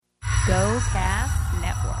GoCast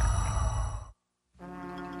Network.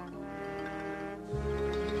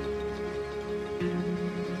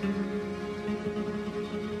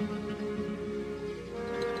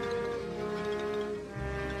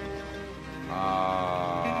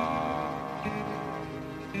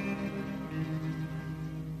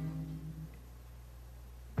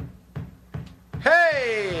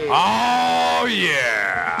 Hey! Oh,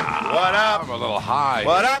 yeah. What up? I'm a little high.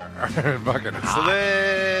 What up? Fucking It's hot.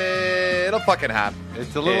 a little fucking hot.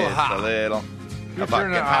 It's a little hot. A little. You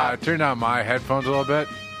fucking hot. turn down my headphones a little bit.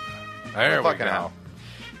 There we Fucking go. hot.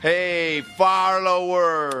 Hey,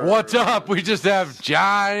 follower. What's up? We just have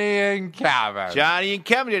Johnny and Kevin. Johnny and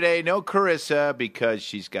Kevin today. No Carissa because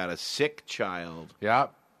she's got a sick child.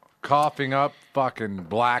 Yep. Coughing up fucking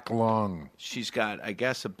black lung. She's got, I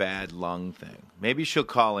guess, a bad lung thing. Maybe she'll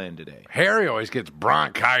call in today. Harry always gets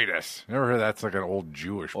bronchitis. Never heard that's like an old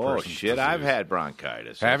Jewish person. Oh, shit. I've had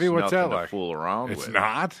bronchitis. Have you? It's What's that nothing to like? fool around It's with.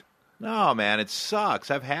 not? No, man, it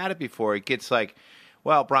sucks. I've had it before. It gets like,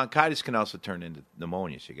 well, bronchitis can also turn into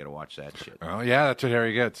pneumonia, so you got to watch that shit. Oh, yeah, that's what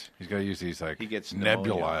Harry gets. He's got to use these, like, He gets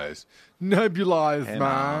pneumonia. Nebulized, Hang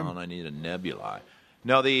man. on, I need a nebuli.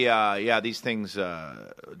 No, these things,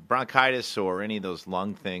 bronchitis or any of those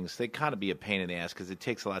lung things, they kind of be a pain in the ass because it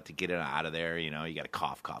takes a lot to get it out of there. You know, you got to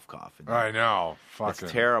cough. And I know. That's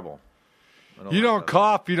Fucking. terrible. You don't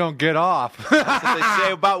cough. cough, you don't get off. That's what they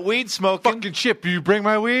say about weed smoking. Fucking shit. You bring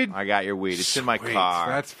my weed? I got your weed. It's in my Sweet, car.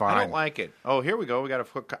 that's I fine. don't like it. Oh, here we go. We got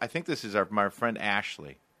I think this is my friend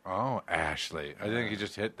Ashley. Oh, Ashley. I think you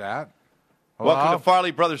just hit that. Welcome Hello? to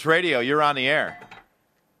Farley Brothers Radio. You're on the air.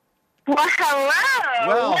 Well, hello.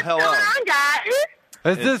 Well, What's hello. going on, guys?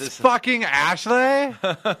 Is this this- fucking Ashley?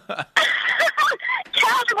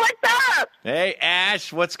 Kevin, what's up? Hey,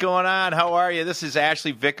 Ash, what's going on? How are you? This is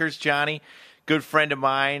Ashley Vickers, Johnny, good friend of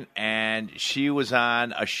mine, and she was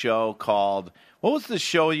on a show called, what was the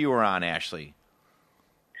show you were on, Ashley?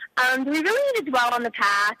 Do we really need to dwell on the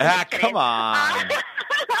past? Ah, Just come kidding. on.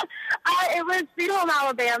 It was Sweet Home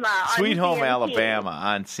Alabama. on Sweet Home CMT. Alabama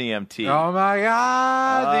on CMT. Oh, my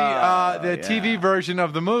God. Oh, the yeah. TV version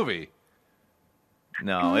of the movie.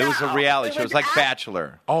 No, it was a No, reality it show. It was was like act-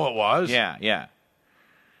 Bachelor. Oh, it was? Yeah.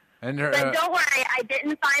 And her, But don't worry, I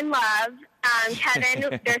didn't find love.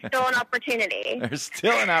 Kevin, there's still an opportunity. There's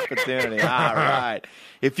still an opportunity. All right.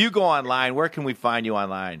 If you go online, where can we find you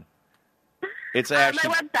online? It's Ashley.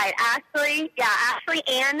 My website,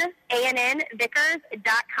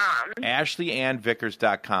 AshleyAnnVickers.com.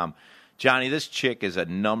 AshleyAnnVickers.com. Johnny, this chick is a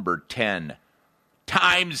number 10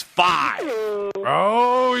 times 5.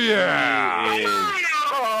 oh, yeah.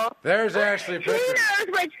 Oh, There's Ashley who Vickers. knows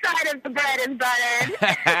which side of the bread is buttered?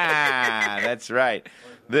 That's right.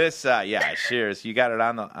 This, cheers. You got it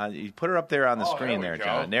on the. You put her up there on the screen there, we go.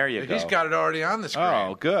 John. There you go. He's got it already on the screen.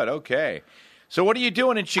 Oh, good. Okay. So, what are you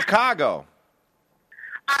doing in Chicago?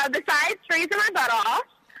 Besides freezing my butt off,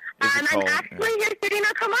 Is it I'm cold? actually here shooting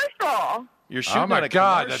a commercial. You're shooting Oh, my a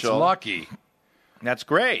God. That's commercial. lucky. That's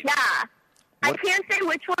great. Yeah. I What- can't say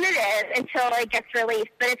which one it is until it gets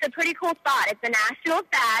released, but it's a pretty cool spot. It's a national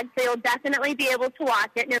fad, so you'll definitely be able to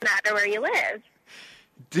watch it no matter where you live.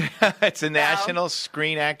 It's a National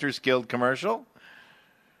Screen Actors Guild commercial.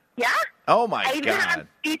 Yeah? Oh my I even have God,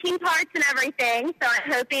 speaking parts and everything, so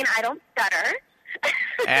I'm hoping I don't stutter.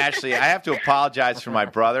 Ashley! I have to apologize for my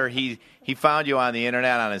brother. He found you on the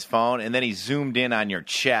internet on his phone, and then he zoomed in on your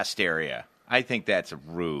chest area. I think that's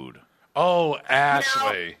rude. Oh,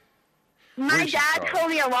 Ashley. My Where's your dad phone?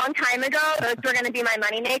 told me a long time ago those were going to be my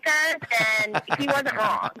moneymakers, and he wasn't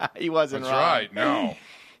wrong. He wasn't That's wrong. right. No.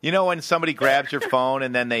 You know when somebody grabs your phone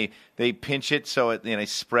and then they pinch it so it, they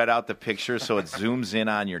spread out the picture so it zooms in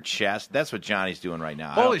on your chest? That's what Johnny's doing right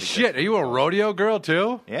now. I don't Holy think shit. Are you a rodeo girl,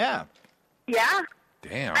 too? Yeah. Yeah.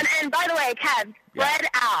 Damn. And by the way, Kev, Yeah. spread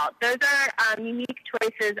out. Those are unique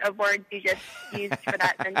choices of words you just used for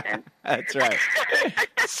that sentence. That's right.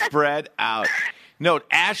 Spread out. No,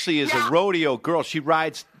 Ashley is a rodeo girl. She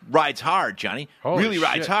rides hard, Johnny. Holy really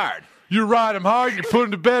rides shit. hard. You ride him hard, you put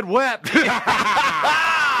him to bed wet.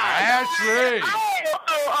 Ashley.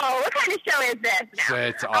 Oh, what kind of show is this now?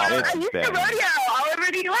 It's I awful. used bad. to rodeo all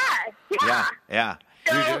over the U.S. Yeah.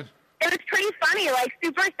 So You did? it was pretty funny, like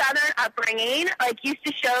super southern upbringing. Like used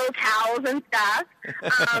to show cows and stuff.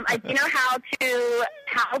 I do know how to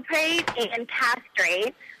palpate and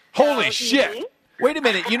castrate. Holy So shit. easy. Wait a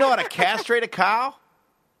minute. You know how to castrate a cow?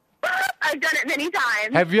 I've done it many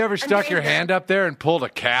times. Have you ever stuck your Amazing. hand up there and pulled a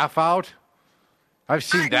calf out? I've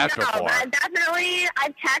seen that no, before. but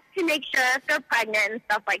I've checked to make sure if they're pregnant and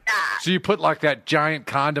stuff like that. So you put like that giant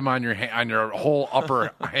condom on your on your whole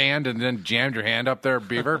upper hand and then jammed your hand up there,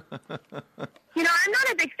 beaver? You know, I'm not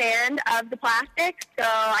a big fan of the plastic, so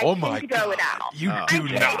I tend to go without. You Oh. do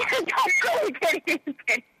not. I'm kidding.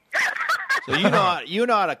 So you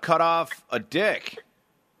know how to cut off a dick.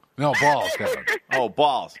 No, balls, Kevin. Oh,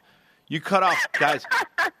 balls. You cut off, guys,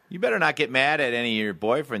 you better not get mad at any of your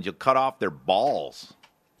boyfriends. You'll cut off their balls.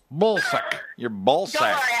 Bullsack. Your ball Don't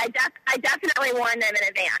worry, sack. I definitely warn them in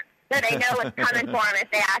advance, so they know what's coming for them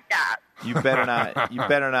if they act up. You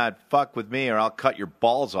better not fuck with me or I'll cut your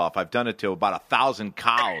balls off. I've done it to about 1,000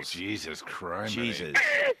 cows. Jesus Christ. Jesus.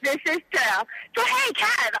 This is true. So, hey,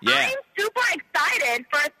 Kev, Yeah. I'm super excited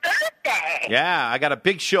for Thursday. Yeah, I got a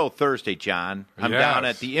big show Thursday, John. I'm Yes. down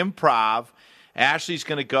at the Improv. Ashley's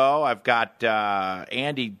going to go. I've got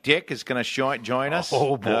Andy Dick is going to join us.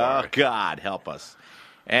 Oh, boy. Oh, God, help us.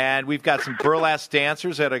 And we've got some burlesque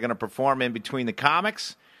dancers that are going to perform in between the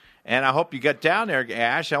comics. And I hope you get down there,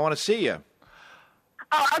 Ash. I want to see you.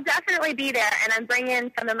 Oh, I'll definitely be there, and I'm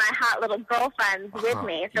bringing some of my hot little girlfriends with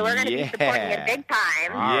me, so we're going to be supporting it big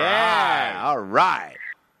time. Yeah, all right.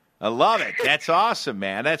 I love it. That's awesome,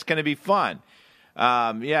 man. That's going to be fun.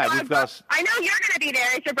 Yeah, we've got. I know you're going to be there.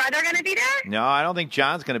 Is your brother going to be there? No, I don't think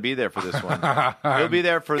John's going to be there for this one. He'll be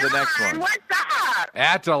there for the next John, one. what's up?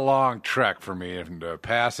 That's a long trek for me from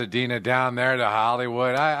Pasadena down there to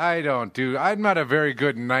Hollywood. I'm not a very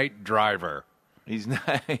good night driver. He's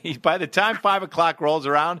not. By the time 5 o'clock rolls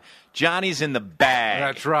around, Johnny's in the bag.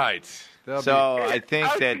 That's right. So I think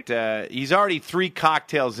that he's already 3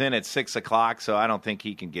 cocktails in at 6 o'clock, so I don't think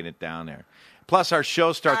he can get it down there. Plus, our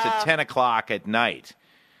show starts at 10 o'clock at night.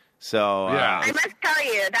 So Yeah. I must tell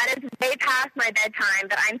you, that is way past my bedtime,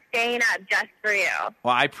 but I'm staying up just for you.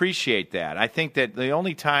 well, I appreciate that. I think that the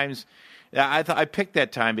only times I picked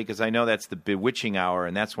that time because I know that's the bewitching hour,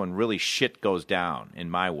 and that's when really shit goes down in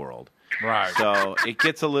my world. Right. So it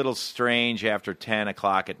gets a little strange after 10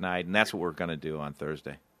 o'clock at night, and that's what we're going to do on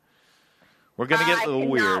Thursday. We're going to get a little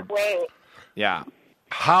weird. Wait. Yeah.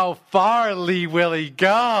 How far, Lee, will he go?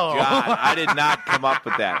 God, I did not come up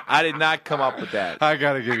with that. I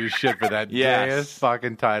got to give you shit for that Yes. gayest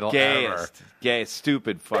fucking title ever. Gayest,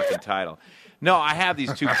 stupid fucking title. No, I have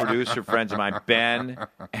these 2 producer friends of mine, Ben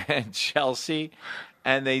and Chelsea,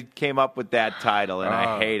 and they came up with that title, and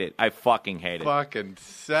I hate it. I fucking hate it. Fucking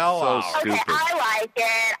sell So out. stupid. Okay,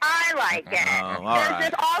 I like it. Oh, all There's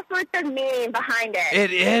right. just all sorts of meaning behind it.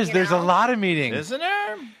 It is. you There's know? a lot of meetings. Isn't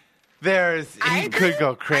there? I He could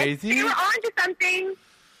go I crazy. think we're on to something.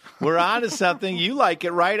 We're on to something. You like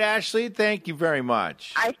it, right, Ashley? Thank you very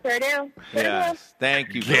much. I sure do. Yes.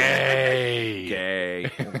 Thank you. Gay. Gay.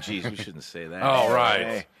 Oh, jeez, we shouldn't say that. All right.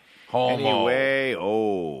 Anyway. Homo. Anyway,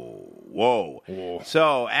 whoa. Whoa.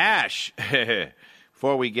 So, Ash,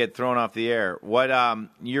 before we get thrown off the air, what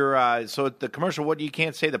so the commercial? What you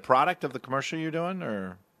can't say the product of the commercial you're doing,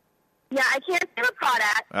 or Yeah, I can't say the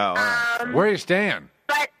product. Oh, all right. Where are you staying?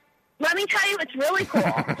 But let me tell you what's really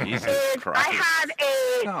cool. Jesus is Christ. I have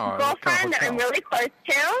a No, girlfriend that I'm hotel. really close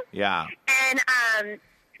to, yeah, and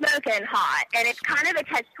smoking hot. And it's kind of a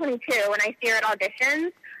catch-22 when I see her at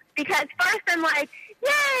auditions, because first I'm like,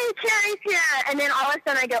 yay, Carrie's here. And then all of a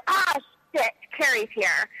sudden I go, ah, shit, Carrie's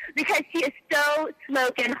here. Because she is so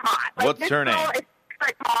smoking hot. Like, What's this her name? girl is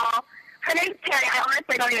super tall. Her name's Carrie. I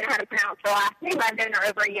honestly don't even know how to pronounce her last name. I've known her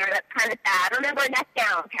over a year. That's kind of sad. Remember, neck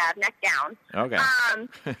down, Kev, neck down. okay.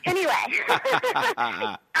 Anyway,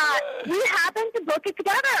 we happened to book it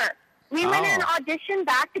together. We went in and auditioned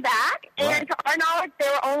back to back, and Right. to our knowledge, they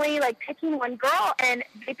were only like picking one girl, and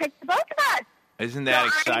they picked the both of us. Isn't that so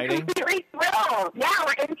exciting? I'm completely thrilled. Yeah,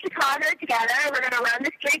 we're in Chicago together. We're going to run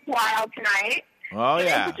the streets wild tonight. Oh Get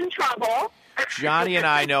yeah. into some trouble. Johnny and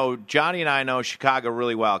I know Chicago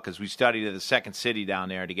really well because we studied at the Second City down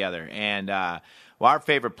there together. And well, our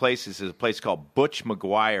favorite place is a place called Butch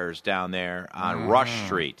McGuire's down there on Rush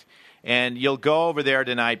Street. And you'll go over there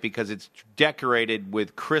tonight because it's decorated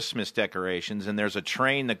with Christmas decorations, and there's a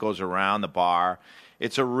train that goes around the bar.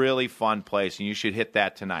 It's a really fun place, and you should hit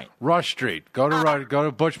that tonight. Rush Street. Go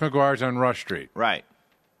to Butch McGuire's on Rush Street. Right.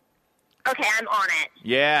 Okay, I'm on it.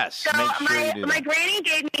 Yes. So make sure you do my that. granny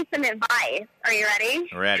gave me some advice. Are you ready?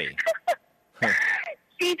 Ready.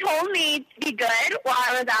 She told me to be good while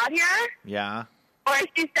I was out here. Yeah. Or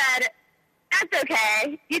she said, that's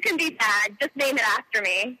okay. You can be bad. Just name it after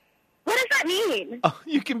me. What does that mean? Oh,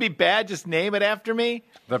 you can be bad. Just name it after me.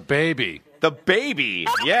 The baby. The baby.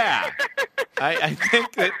 Yeah. I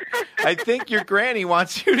think your granny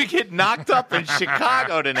wants you to get knocked up in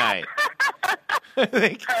Chicago tonight.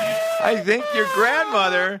 I think your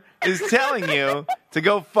grandmother is telling you to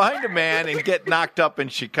go find a man and get knocked up in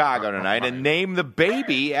Chicago tonight and name the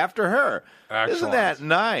baby after her. Excellent. Isn't that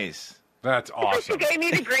nice? That's She awesome. gave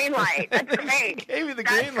me the green light. That's great. Gave you the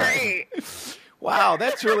That's green light. great. Wow,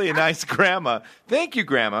 that's really a nice grandma. Thank you,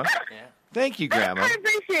 Grandma. Yeah. Thank you, Grandma. I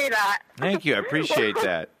appreciate that. Thank you. I appreciate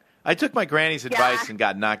that. I took my granny's advice and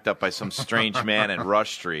got knocked up by some strange man in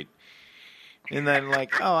Rush Street. And then,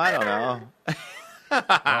 like, I don't know.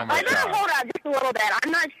 I gotta hold out just a little bit.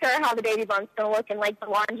 I'm not sure how the baby bump's gonna look in like the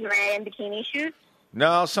lingerie and bikini shoots.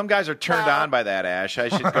 No, some guys are turned on by that, Ash. I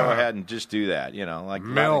should go ahead and just do that, like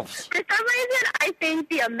MILFs. For some reason, I think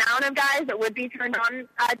the amount of guys that would be turned on to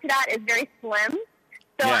that is very slim.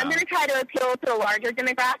 So Yeah. I'm going to try to appeal to a larger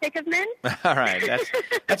demographic of men. All right,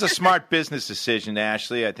 that's a smart business decision,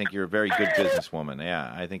 Ashley. I think you're a very good businesswoman.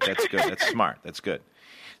 Yeah, I think that's good. That's smart. That's good.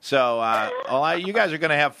 So, you guys are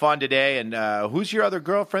going to have fun today. And who's your other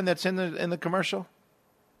girlfriend that's in the commercial?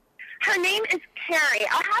 Her name is Carrie.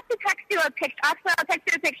 I'll have to text you a picture. Actually, I'll text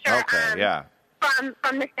you a picture. Okay, yeah. From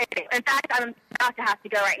the city. In fact, I'm about to have to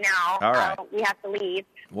go right now. All right. We have to leave.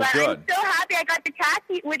 Well, but good. I'm so happy I got to chat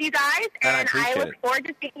with you guys, And I and appreciate look it. forward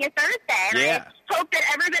to seeing you Thursday. And Yeah. I hope that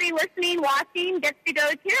everybody listening, watching, gets to go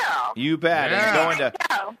too. You bet. Yeah. And going to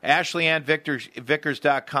So,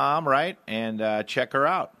 AshleyAnnVickers.com, right? And check her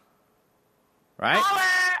out. Right?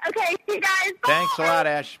 okay, see you guys. Bye. Thanks a lot,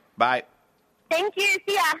 Ash. Bye. Thank you.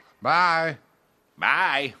 See ya. Bye.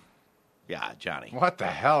 Bye. Yeah, Johnny. What the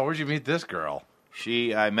hell? Where'd you meet this girl?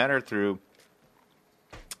 I met her through,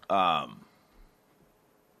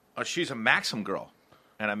 she's a Maxim girl.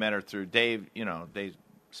 And I met her through Dave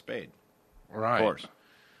Spade. Right. Of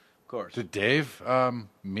course. Did Dave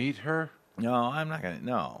meet her? No, I'm not going to.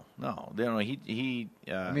 No. He He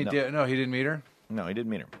no. he didn't meet her? No, he didn't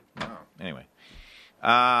meet her. No. Anyway.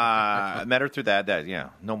 I met her through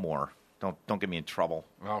that. No more. Don't get me in trouble.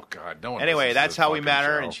 Oh, God. No one Anyway, listens to that's this how we fucking met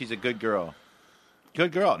her, show. and she's a good girl.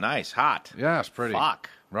 Good girl. Nice. Hot. Yeah, it's pretty. Fuck.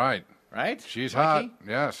 Right. Right? She's Mikey? hot.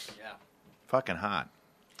 Yes. Yeah. Fucking hot.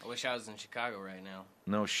 I wish I was in Chicago right now.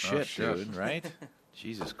 No shit, shit. dude, right?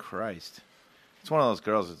 Jesus Christ. It's one of those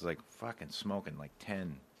girls that's like fucking smoking like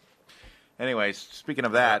 10. Anyways, speaking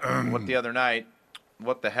of that,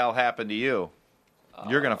 what the hell happened to you?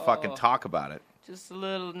 You're going to fucking talk about it. Just a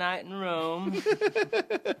little night in Rome.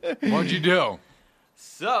 What'd you do?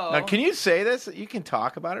 So. Now, can you say this? You can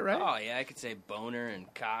talk about it, right? Oh, yeah, I could say boner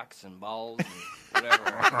and cocks and balls and whatever.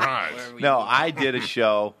 Right. whatever we No, need. I did a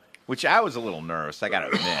show, which I was a little nervous, I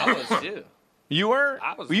got to I admit. was too. You were?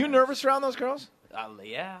 I was Were you nervous. nervous around those girls?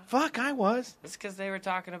 Yeah. Fuck, I was. It's because they were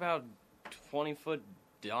talking about 20-foot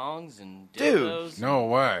dongs and Dude. dildos. No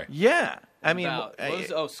way. Yeah. I mean,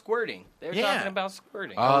 About, squirting. They were Yeah. talking about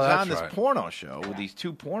squirting. I was that's on this right. porno show with these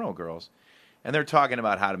two porno girls, and they're talking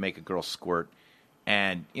about how to make a girl squirt.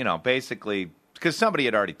 And, basically, because somebody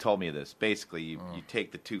had already told me this, basically, you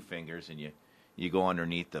take the two fingers and you go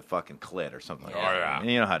underneath the fucking clit or something like Oh, that. yeah. And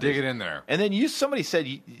you know how to Dig it in there. And then somebody said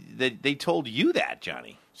that they told you that,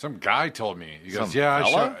 Johnny. Some guy told me. He goes, Some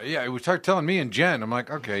fella? he was telling me and Jen. I'm like,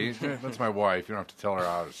 okay, that's my wife. You don't have to tell her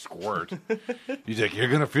how to squirt. He's like, you're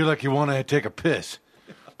going to feel like you want to take a piss.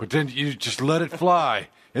 But then you just let it fly.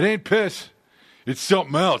 It ain't piss. It's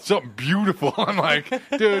something else, something beautiful. I'm like,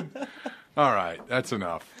 dude, all right, that's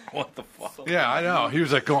enough. What the fuck? Yeah, I know. He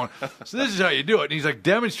was like going, so this is how you do it. And he's like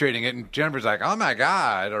demonstrating it. And Jennifer's like, oh my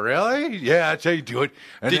God, really? Yeah, that's how you do it.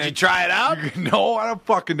 And Did then- you try it out? No, I don't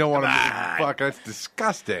fucking know what Come I'm on. Fuck, that's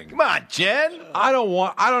disgusting. Come on, Jen. I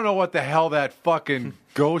don't know what the hell that fucking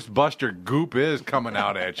Ghostbuster goop is coming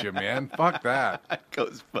out at you, man. Fuck that.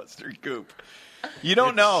 Ghostbuster goop. You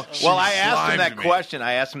don't know. Well, I asked him that slimed me.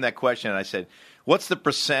 question. And I said, what's the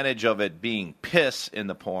percentage of it being piss in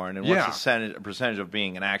the porn, and what's Yeah. the percentage of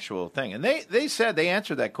being an actual thing? And they said, they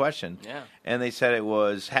answered that question. Yeah. And they said it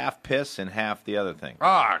was half piss and half the other thing.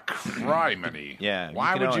 Ah, criminy. Yeah.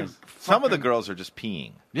 Why can would you? always- Some of the fucking- girls are just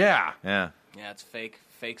peeing. Yeah. Yeah. Yeah, it's fake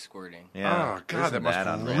squirting. Yeah. Oh, God, Isn't that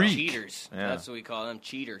must unreal? reek. Cheaters. Yeah. That's what we call them,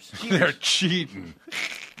 cheaters. They're cheating.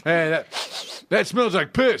 Hey, that smells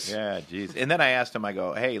like piss. Yeah, jeez. And then I asked them, I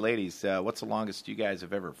go, hey, ladies, what's the longest you guys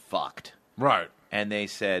have ever fucked? Right. And they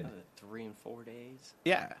said, 3 and 4 days.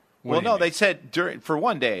 yeah. What Well, do you no, they mean? said for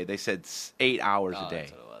one day, they said 8 hours Oh, a day.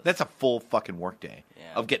 that's what it was. That's a full fucking work day Yeah.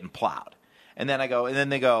 of getting plowed. And then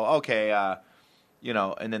they go, okay,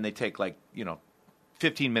 and then they take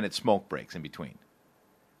 15-minute smoke breaks in between.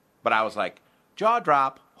 But I was like, jaw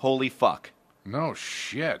drop, holy fuck. No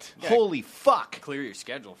shit. Holy fuck. Clear your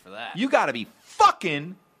schedule for that. You got to be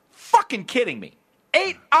fucking kidding me.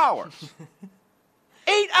 8 hours.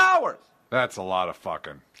 8 hours. That's a lot of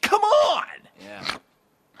fucking. Come on. Yeah.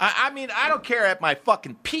 I mean, I don't care at my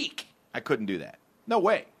fucking peak. I couldn't do that. No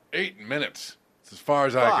way. 8 minutes. It's as far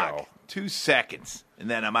as I Fuck. go. 2 seconds, and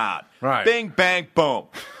then I'm out. Right. Bing, bang, boom.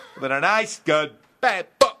 With a nice, good bang,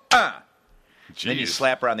 boom, Then you Jeez.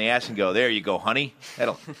 slap her on the ass and go, "There you go, honey.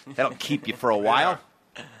 That'll keep you for a while."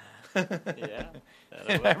 Yeah.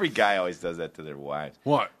 Every guy always does that to their wives.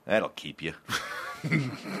 What? That'll keep you.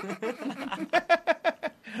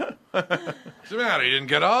 What's the matter? You didn't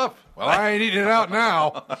get off? Well, I ain't eating it out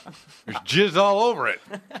now. There's jizz all over it.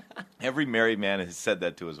 Every married man has said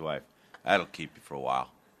that to his wife. That'll keep you for a while.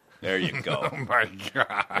 There you go. Oh, my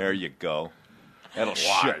God. There you go. That'll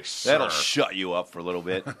Why, that'll sir? shut you up for a little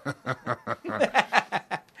bit.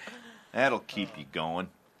 That'll keep you going.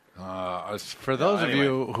 For those Anyway. of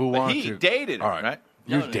you who But want he to... dated her, All right. right?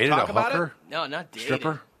 You've No, dated a talk about hooker? No, not dating.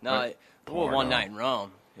 Stripper? No, Right. well, one night in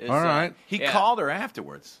Rome. It was, All right. He yeah. called her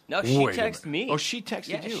afterwards. No, she Wait a texted minute. me. Oh, she texted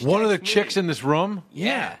Yeah, you. she One of the texted chicks me. in this room?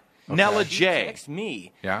 Yeah. Nella She J. texted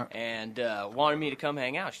me. Yeah. And wanted me to come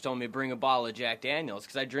hang out. She told me to bring a bottle of Jack Daniels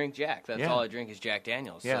because I drink Jack. That's Yeah. all I drink is Jack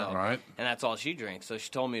Daniels. Yeah. So, Right. And that's all she drinks. So she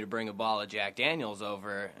told me to bring a bottle of Jack Daniels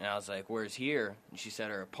over, and I was like, "Where's here?" And she said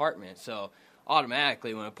her apartment. So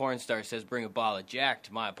automatically, when a porn star says bring a bottle of Jack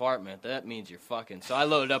to my apartment, that means you're fucking. So I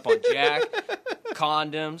loaded up on Jack,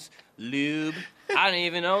 condoms, lube. I didn't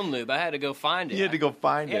even own lube. I had to go find it. You had to go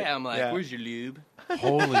find it. Yeah, I'm like, Yeah. "Where's your lube?"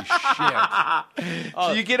 Holy shit.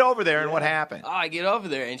 So you get over there, and what happened? Oh, I get over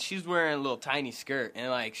there, and she's wearing a little tiny skirt, and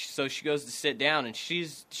like, so she goes to sit down, and she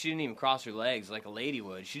didn't even cross her legs like a lady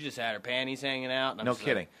would. She just had her panties hanging out. And I'm No just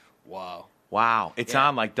kidding. Like, wow. Wow, it's Yeah.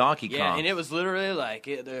 on like Donkey Kong. Yeah, and it was literally like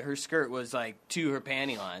her skirt was like to her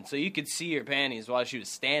panty line, so you could see her panties while she was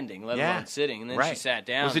standing, let alone sitting. And then she sat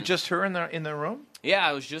down. Was it just her in the room? Yeah,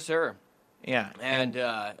 it was just her, Yeah. and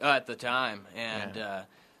at the time, and.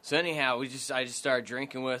 So anyhow, I just started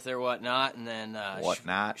drinking with her, whatnot, and then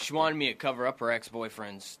Whatnot. She wanted me to cover up her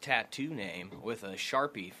ex-boyfriend's tattoo name with a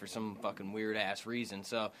Sharpie for some fucking weird ass reason.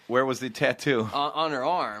 So Where was the tattoo? on her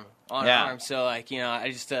arm, Yeah. her arm. So like I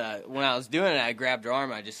just when I was doing it, I grabbed her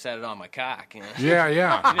arm, I just set it on my cock. Yeah,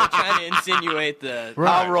 yeah. Trying to insinuate the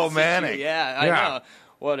Right. How romantic. Yeah, I Yeah. know.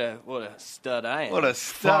 What a stud I am. What a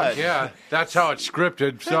stud. Fuck, yeah. That's how it's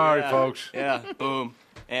scripted. Sorry, Yeah, folks. Yeah, boom.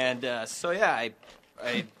 And so yeah, I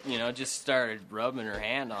just started rubbing her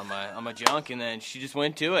hand on my junk, and then she just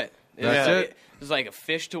went to it. That's was it? like, it was like a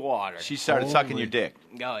fish to water. She started sucking your dick.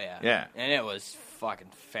 Oh yeah. Yeah. And it was fucking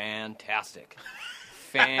fantastic.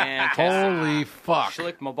 Fantastic. Holy fuck. She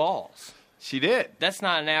licked my balls. She did. That's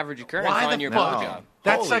not an average occurrence Why the on your fuck? blowjob.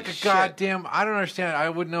 That's Holy like a shit. goddamn... I don't understand. I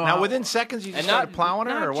wouldn't know Now, how... within seconds, you just And started plowing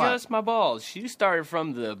her, not or what? just my balls. She started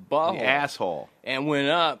from the butthole The asshole. and went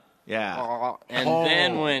up. Yeah. And Oh.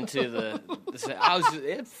 then went to the.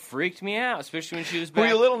 It freaked me out, especially when she was back. Were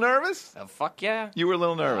you a little nervous? Oh, fuck yeah. You were a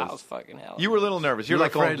little I was nervous. fucking hell. You were a little nervous. You're You were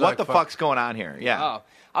like, going, afraid, what like, the fuck. fuck's going on here? Yeah. Oh,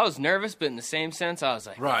 I was nervous, but in the same sense, I was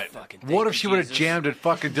like, Right. Fucking What if thank she you, would have Jesus. jammed a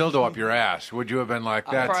fucking dildo up your ass? Would you have been like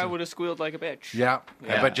I that? probably would have squealed like a bitch. Yeah.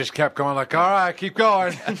 Yeah. But just kept going like, all right, keep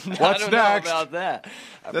going. I What's don't next? know about that. I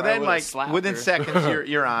So probably then, would've like, slapped within her. seconds,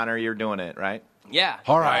 you're on her. You're doing it, right? Yeah.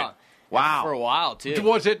 All right. Wow. For a while too.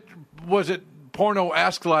 Was it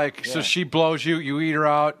porno-esque like, so Yeah. she blows you, you eat her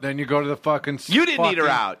out, then you go to the fucking... You didn't eat her fucking-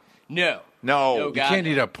 out. No. No. No, You You can't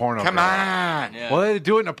eat a porno. Come girl. on. Yeah. Well, they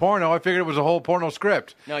do it in a porno. I figured it was a whole porno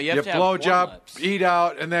script. No, you have to have blow warm job, lips. eat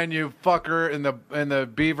out, and then you fuck her in the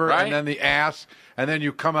beaver, Right. and then the ass, and then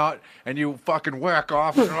you come out and you fucking whack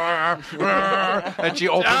off, and she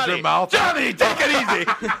opens her mouth. Johnny, take it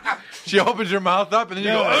easy. She opens her mouth up, and then you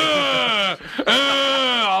go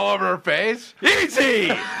all over her face. Easy.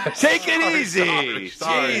 Take it easy.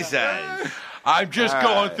 sorry. Jesus. I'm just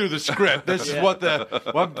going through the script. This is what the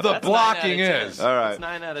That's blocking 9 out of 10. is. All right. It's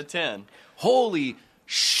 9 out of 10. Holy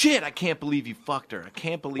shit, I can't believe you fucked her. I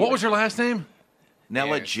can't believe What it. was her last name?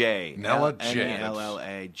 Nella Yeah. J. Nella J.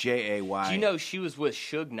 Nella-J-A-Y. Do you know she was with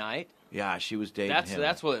Suge Knight? Yeah, she was dating him.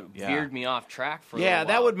 That's what Yeah. veered me off track for a Yeah, little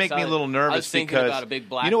that while. would make So me a little nervous I was thinking because about a big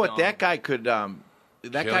black you know what, dong. that guy could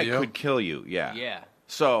Kill you? could kill you. Yeah. Yeah.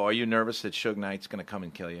 So, are you nervous that Suge Knight's going to come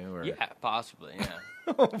and kill you? Or? Yeah, possibly, yeah.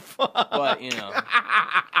 Oh, fuck. But,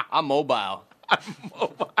 I'm mobile.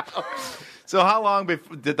 So, how long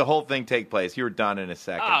did the whole thing take place? You were done in a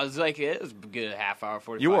second. Oh, it was a good half hour,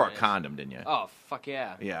 45 you wore a minutes. condom, didn't you? Oh, fuck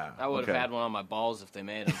yeah. Yeah, I would okay. have had one on my balls if they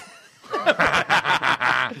made them.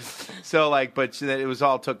 So, but it was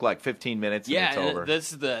all took like 15 minutes and Yeah, it's and over.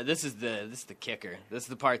 this is the kicker. This is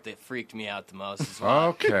the part that freaked me out the most. Is while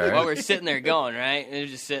Okay. we're sitting there going, right? And they're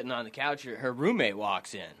just sitting on the couch. Her roommate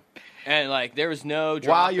walks in. And, there was no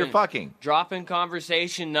While you're fucking. dropping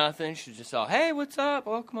conversation, nothing. She was just all, hey, what's up?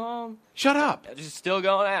 Welcome home. Shut up. Just still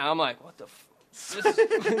going out. I'm like, what the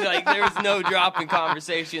there was no drop in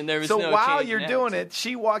conversation. There was So, no while change you're in doing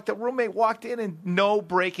attitude. it, the roommate walked in and no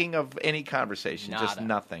breaking of any conversation. Just Nada.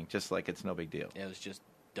 nothing. Just like it's no big deal. It was just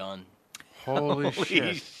done. Holy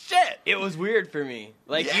shit. shit. It was weird for me.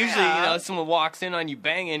 Like, Yeah. usually, you know, someone walks in on you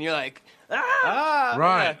banging, you're like, ah!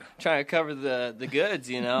 Right. Trying to cover the goods,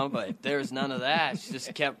 you know, but there was none of that. She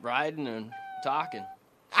just kept riding and talking.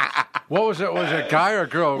 What was it? Was it a guy or a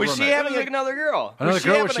girl? Was she roommate? It having was like another girl. Another was she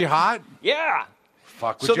girl? having Was she a- hot? Yeah.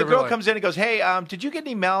 Fuck. would So you the ever, girl like- comes in and goes, "Hey, did you get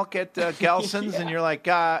any milk at Gelson's?" And you're like,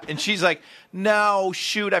 and she's like, "No,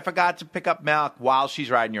 shoot, I forgot to pick up milk," while she's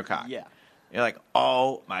riding your cock. Yeah. You're like,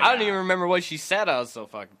 "Oh my god!" I don't even remember what she said. I was so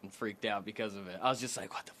fucking freaked out because of it. I was just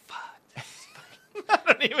like, what the fuck? I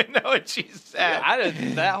don't even know what she said.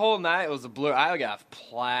 That whole night was a blur. I got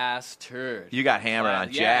plastered. You got hammered on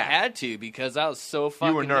Yeah, I Jack. had to because I was so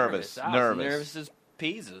fucking were nervous. I was Nervous. nervous as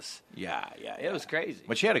peases. Yeah. It was crazy.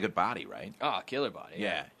 But she had a good body, right? Oh, killer body.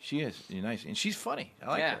 Yeah, she is. You're nice, and she's funny. I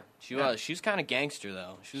like yeah, her. she was. She was kind of gangster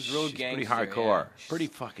though. She was real She's gangster. pretty hardcore. Yeah. Pretty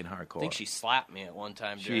fucking hardcore. I think she slapped me at one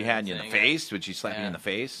time. She during had the you in the thing. face. Would she slap you Yeah. in the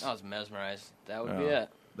face? I was mesmerized. That would Oh, be it.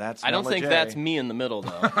 That's. I don't think Nella J. that's me in the middle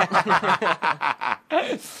though.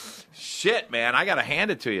 Shit, man. I gotta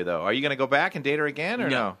hand it to you though. Are you gonna go back and date her again or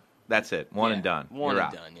no? That's it. One Yeah, and done. One You're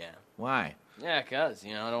and out. done. Yeah. Why? Yeah, cause I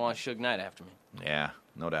don't want Suge Knight after me. Yeah,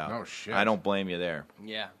 no doubt. No shit. I don't blame you there.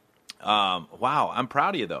 Yeah. Wow, I'm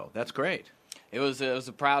proud of you though. That's great. It was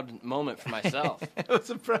a proud moment for myself. It was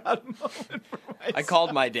a proud moment for myself. I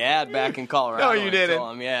called my dad back in Colorado. No, you and didn't.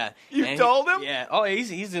 Told him, yeah. You And told him? Yeah. Oh,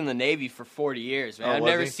 he's in the Navy for 40 years, man. Oh, I've was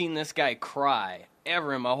never he? seen this guy cry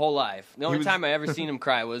ever in my whole life. The only was- time I ever seen him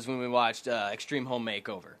cry was when we watched Extreme Home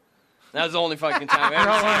Makeover. That was the only fucking time I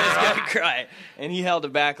ever seen this guy cry, and he held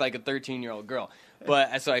it back like a 13-year-old girl.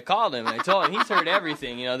 But so I called him and I told him he's heard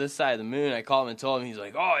everything, this side of the moon. I called him and told him. He's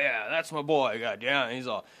like, "Oh yeah, that's my boy." Goddamn, he's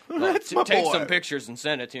all, That's my "Take boy." some pictures and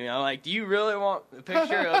send it to me." I'm like, "Do you really want a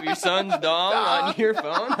picture of your son's dong on your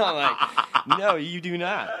phone?" I'm like, "No, you do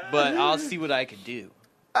not." But I'll see what I could do.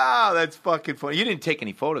 Oh, that's fucking funny. You didn't take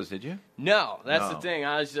any photos, did you? No, that's No. the thing.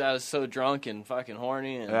 I was so drunk and fucking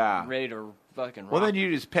horny and Yeah. ready to fucking rock. Well, then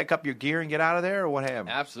you just pick up your gear and get out of there, or what happened?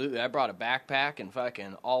 Absolutely. I brought a backpack and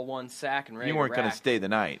fucking all one sack and ready You weren't to going rack. to stay the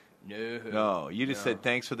night. No. No, you just No. said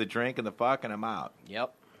thanks for the drink and the fuck, and I'm out.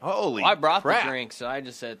 Yep. Holy Well, I brought crap. the drink, so I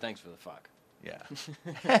just said thanks for the fuck.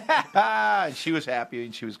 Yeah. She was happy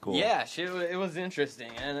and she was cool. Yeah, it was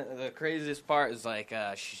interesting, and the craziest part is like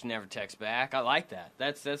she never texts back. I like that.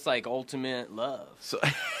 That's like ultimate love So,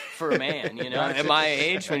 for a man, At my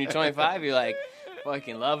age, when you're 25, you're like,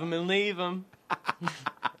 fucking love him and leave him.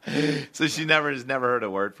 so she has never heard a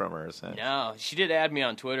word from her since. No, she did add me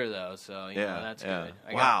on Twitter though, so Yeah, that's yeah.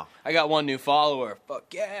 good. Wow. I got one new follower.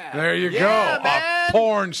 Fuck yeah. There you Yeah, go. man. A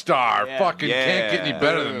porn star. Yeah. Fucking can't get any Yeah.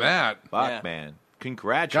 better than that. Fuck, Yeah. man. God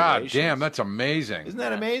Congratulations. damn, that's amazing. Isn't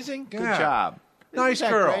that amazing? Good Yeah. job. Nice Isn't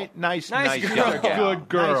that girl. great? Nice Nice young girl. gal. Good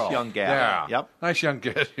girl. Nice young gal. Yeah. Yep. Nice young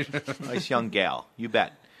kid. Nice young gal. You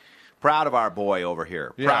bet. Proud of our boy over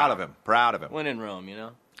here. Yeah. Proud of him. Proud of him. When in Rome,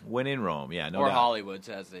 When in Rome, yeah, no or doubt. Hollywood's,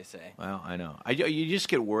 as they say. Well, I know. You just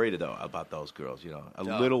get worried though about those girls. A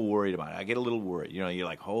little worried about it. I get a little worried. You're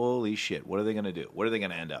like, holy shit, what are they going to do? What are they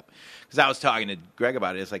going to end up? Because I was talking to Greg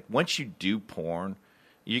about it. It's like once you do porn,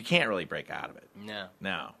 you can't really break out of it. No.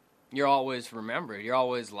 No. You're always remembered. You're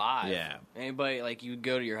always live. Yeah. Anybody, like, you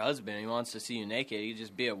go to your husband and he wants to see you naked, you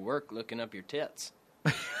just be at work looking up your tits.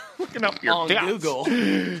 Looking up your On tits. Google.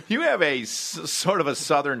 You have a sort of a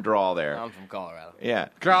southern drawl there. I'm from Colorado. Yeah.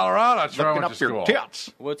 Colorado. That's where I Looking went up to your school.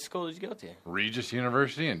 tits. What school did you go to? Regis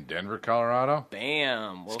University in Denver, Colorado.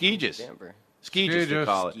 Bam. Welcome Skeegis. to Denver. Ski just to Skeegis.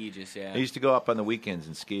 call it. Skeegis, yeah. I used to go up on the weekends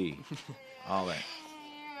and ski. All that.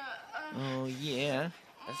 Oh, yeah.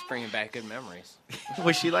 That's bringing back good memories.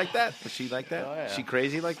 Was she like that? Was she like that? Oh, yeah. She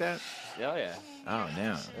crazy like that? Oh, yeah. Oh,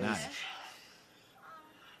 no. Nice.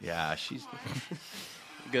 Yeah, she's...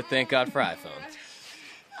 Good, thank God for iPhones.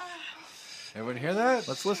 Everybody hear that?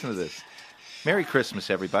 Let's listen to this. Merry Christmas,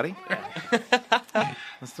 everybody.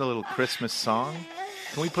 Let's do a little Christmas song.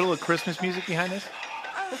 Can we put a little Christmas music behind this?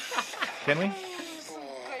 Can we? Can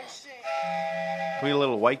we do a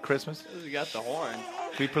little White Christmas? We got the horn.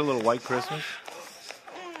 Can we put a little White Christmas?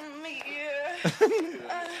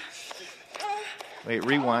 Wait,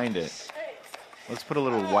 rewind it. Let's put a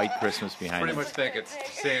little White Christmas behind Pretty it. much think it's the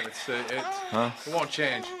same. Huh? It won't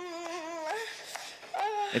change.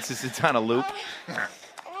 It's on a loop.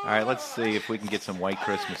 All right, let's see if we can get some White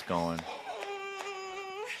Christmas going.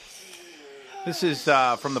 This is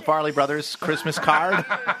from the Farley Brothers Christmas card.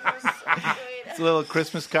 It's a little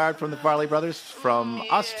Christmas card from the Farley Brothers from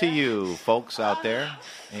us to you, folks out there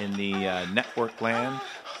in the network land.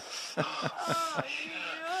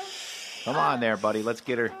 Come on there, buddy. Let's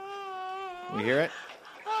get her. We hear it?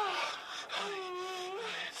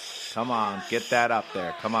 Come on, get that up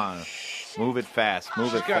there. Come on. Move it fast.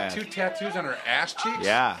 Move She's it got fast. 2 tattoos on her ass cheeks?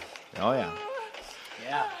 Yeah. Oh, yeah.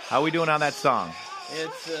 Yeah. How we doing on that song?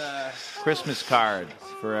 It's Christmas card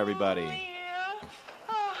for everybody.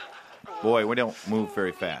 Boy, we don't move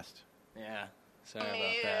very fast. yeah. Sorry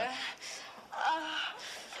about that.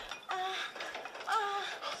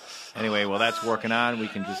 Anyway, while that's working on, we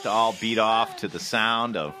can just all beat off to the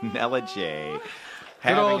sound of Nella J.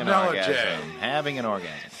 Having old an Nella orgasm. J. Having an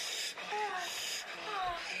orgasm.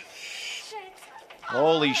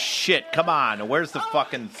 Holy shit, come on. Where's the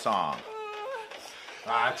fucking song?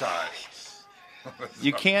 That's all right.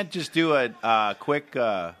 You can't just do a quick...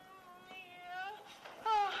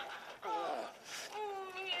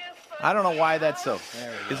 I don't know why that's so...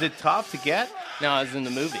 Is it tough to get? No, I was in the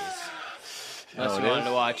movies. Unless it you wanted is?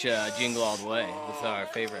 to watch Jingle All the Way with our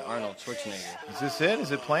favorite Arnold Schwarzenegger. Is this it?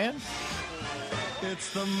 Is it playing?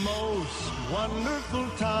 It's the most wonderful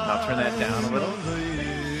time. I'll turn that down a little.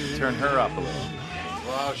 Turn her up a little.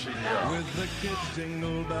 Well, she can go. With the kids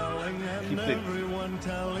jingle belling and Keep it- everyone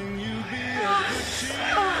telling you be a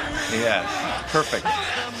good Yes. Perfect.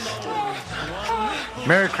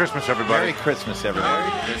 Merry Christmas, everybody. Merry Christmas,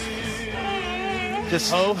 everybody. Just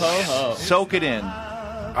Ho, ho, ho. soak it in.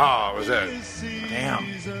 Oh, was it? Damn.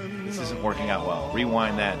 This isn't working out well.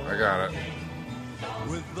 Rewind that. I got it.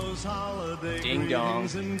 with those holiday Ding dong.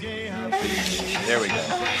 greetings and gay There we go.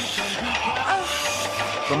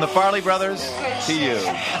 From the Farley Brothers to you.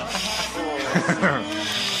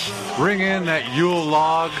 Bring in that Yule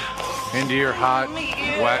log into your hot,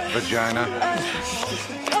 wet vagina.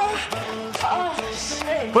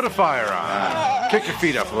 Put a fire on. Kick your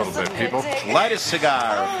feet up a little bit, people. Light a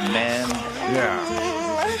cigar, man.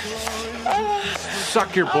 Yeah.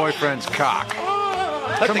 Suck your boyfriend's cock.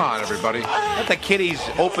 Come on, everybody. Let the kiddies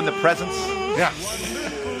open the presents. Yeah.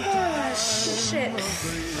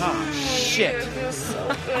 Shit.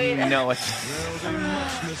 You know it's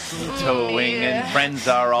towing and friends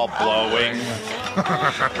are all blowing.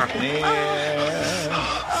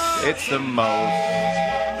 Yeah. It's the most.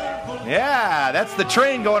 Yeah, that's the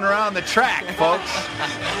train going around the track, folks.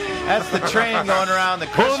 That's the train going around the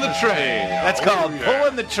Christmas Pulling the train. That's called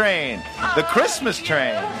pulling the train. The Christmas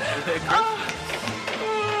train.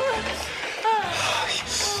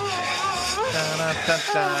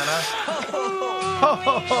 Da-na-da-da-da. Ho,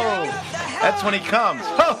 ho, ho. That's when he comes.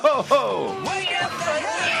 Ho, ho, ho.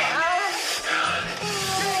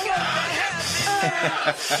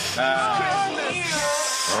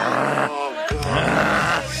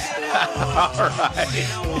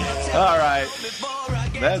 All right.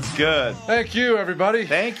 That's good. Thank you, everybody.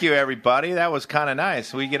 Thank you, everybody. That was kind of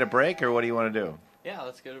nice. We get a break, or what do you want to do? Yeah,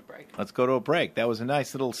 let's go to break. Let's go to a break. That was a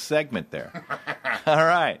nice little segment there. All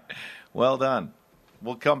right. Well done.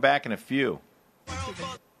 We'll come back in a few.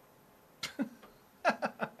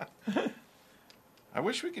 I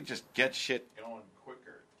wish we could just get shit going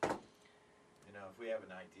quicker. You know, if we have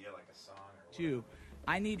an idea like a song or Two,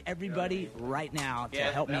 I need everybody right now to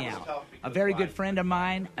Yeah, help that me was out. tough A because very why? good friend of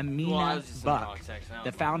mine, Well, I Amina was just in the wrong Buck, section.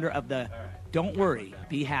 the founder of the Don't Worry,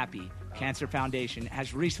 Be Happy Cancer Foundation,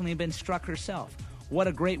 has recently been struck herself. What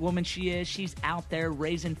a great woman she is. She's out there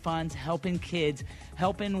raising funds, helping kids,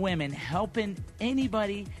 helping women, helping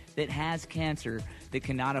anybody that has cancer that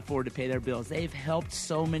cannot afford to pay their bills. They've helped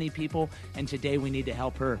so many people, and today we need to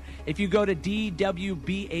help her. If you go to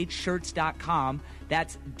dwbhshirts.com,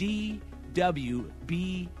 that's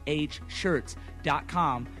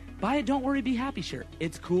dwbhshirts.com, buy a Don't Worry, Be Happy shirt.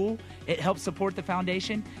 It's cool. It helps support the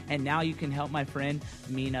foundation, and now you can help my friend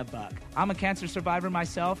Mina Buck. I'm a cancer survivor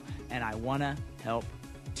myself, and I want to help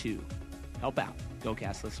too. Help out.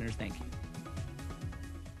 GoCast listeners, thank you.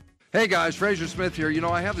 Hey guys, Fraser Smith here. You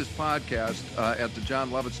know, I have this podcast at the John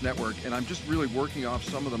Lovitz Network, and I'm just really working off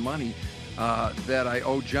some of the money that I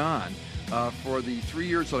owe John for the 3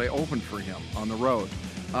 years that I opened for him on the road.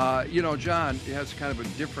 You know, John has kind of a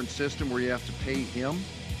different system where you have to pay him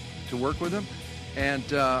to work with him, and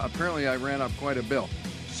apparently I ran up quite a bill.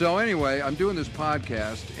 So anyway, I'm doing this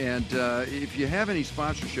podcast, and if you have any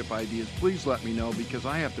sponsorship ideas, please let me know, because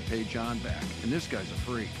I have to pay John back, and this guy's a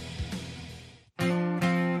freak.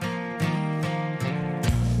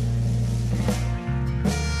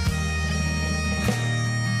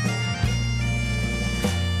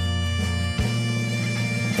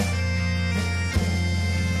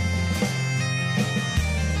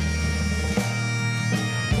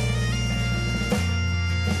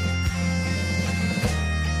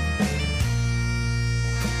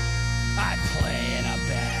 I play in a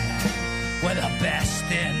band. We're the best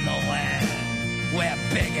in the land. We're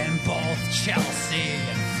big in both Chelsea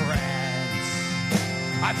and France.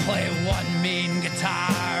 I play one mean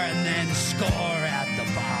guitar and then score at the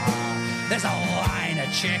bar. There's a line of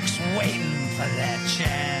chicks waiting for their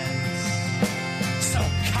chance. So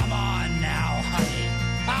come on now, honey,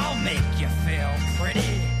 I'll make you feel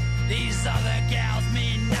pretty. These other gals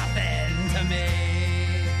mean nothing to me.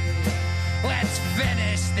 Let's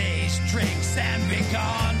finish these drinks and be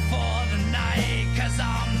gone for the night, 'cause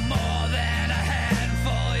I'm more than a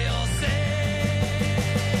handful, you'll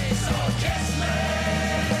see. So kiss me,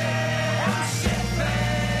 I'm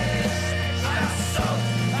shit-faced, I'm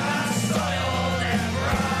soaked, I'm soiled and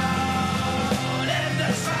brown in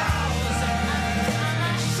the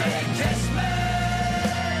trousers. Say kiss me,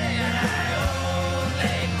 and I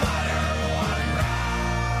only butter one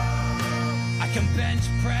round. I can bench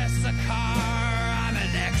press a car, I'm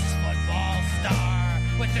an ex-football star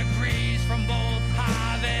with degrees from both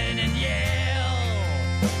Harvard and Yale.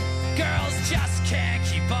 Girls just can't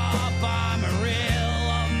keep up, I'm a real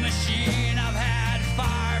love machine. I've had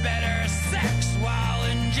far better sex while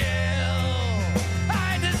in jail.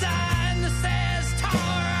 I designed the Sears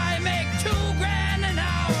Tower, I make $2,000 an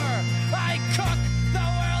hour. I cook the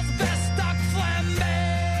world's best duck flambe.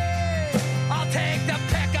 I'll take the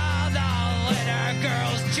pick of the litter,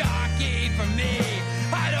 girls jockey for me.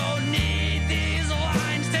 I don't need these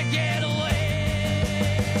lines to get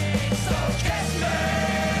laid. So kiss me,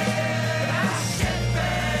 I'm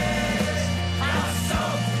shit-faced, I'm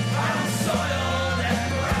soaked, I'm soiled and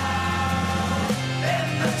brown in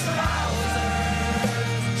the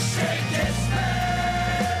trousers. Say kiss me,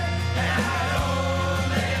 and I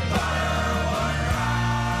only butter one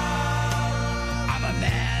round. I'm a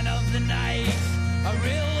man of the night, a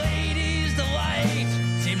real lady's delight.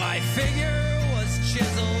 See, my figure was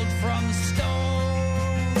chiseled from stone.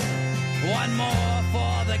 One more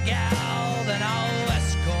for the gal, then I'll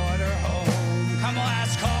escort her home. Come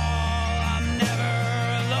last call, I'm never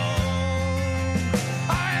alone.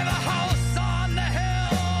 I have a house on the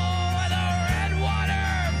hill with a red water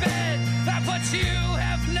bed that puts you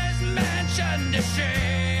Hefner's mansion to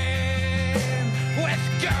shame. With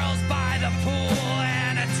girls by the pool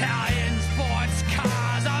and Italian sports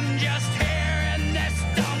cars, I'm just here in this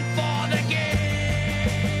dump for the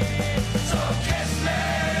game. So kiss me,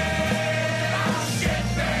 I'm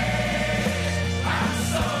shit-faced, I'm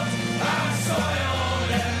soaked, I'm soiled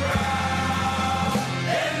and brown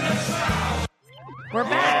in the trout. We're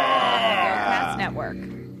back on the Faircast Network.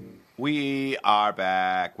 We are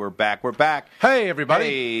back. We're back. We're back. Hey,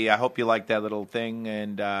 everybody. Hey, I hope you liked that little thing.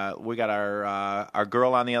 And we got our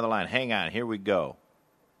girl on the other line. Hang on. Here we go.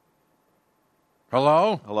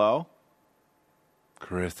 Hello? Hello?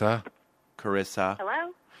 Carissa? Carissa.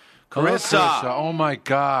 Hello? Carissa. Oh, my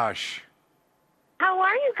gosh. How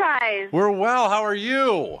are you guys? We're well. How are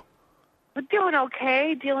you? We're doing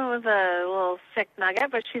okay. Dealing with a little sick nugget,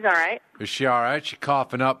 but she's all right. Is she all right? She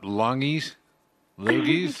coughing up lungies?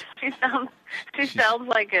 Loogies? She sounds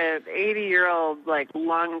like a 80-year-old like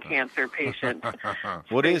lung cancer patient.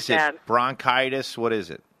 What is it? sad. Bronchitis? What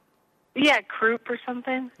is it? Yeah, croup or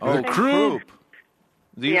something. Oh, croup.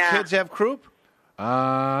 Do your Yeah. kids have croup?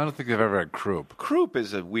 I don't think they've ever had croup. Croup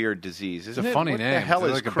is a weird disease, It's isn't a it? funny What name. the hell It's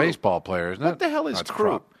is like a croup? baseball player, isn't it? What the hell is No, it's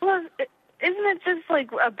croup? Well, isn't it just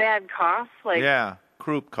like a bad cough? Like, Yeah,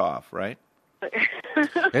 croup cough, right?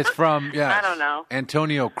 It's from, I don't know.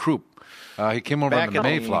 Antonio Croup. He came over on the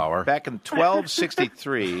Mayflower. Back in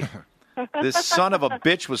 1263, this son of a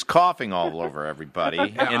bitch was coughing all over everybody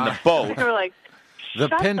in the boat. They were like, The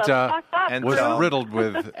shut Pinta fuck up, and was so- riddled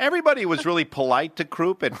with... Everybody was really polite to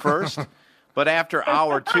Croup at first, but after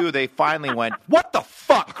hour two, they finally went, "What the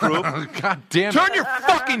fuck, Croup? God damn it. Turn your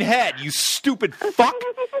fucking head, you stupid fuck!"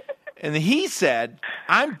 And he said,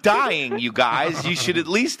 "I'm dying, you guys. You should at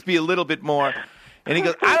least be a little bit more." And he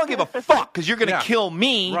goes, "I don't give a fuck because you're going to Yeah. kill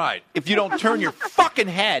me Right. if you don't turn your fucking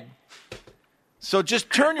head. So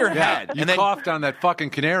just turn your head." You And then coughed on that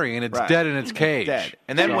fucking canary, and it's Right. dead in its cage. dead.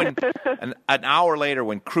 And then when an hour later,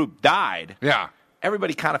 when Croup died, Yeah,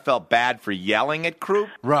 everybody kind of felt bad for yelling at Croup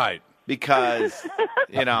right. because,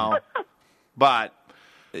 but,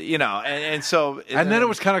 and so. And then it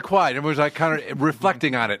was kind of quiet. It was like kind of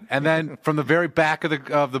reflecting on it. And then from the very back of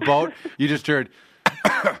the boat, you just heard,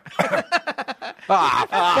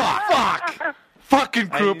 fuck. Fucking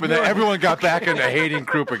Croup. And then everyone got back into hating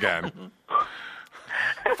Croup again.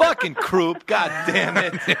 Fucking Croup. God damn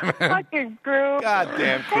it. fucking group. God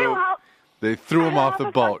damn Hey, Croup. how, They threw him off how the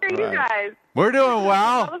fuck boat. are you guys? We're doing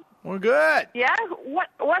well. We're good. Yeah? What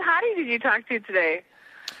hottie did you talk to today?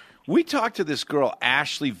 We talked to this girl,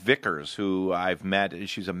 Ashley Vickers, who I've met.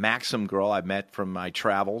 She's a Maxim girl I've met from my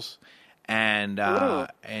travels. And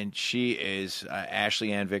she is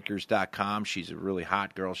AshleyAnnVickers.com. She's a really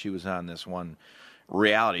hot girl. She was on this one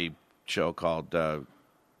reality show called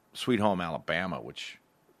Sweet Home Alabama, which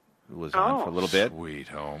was on for a little bit. Sweet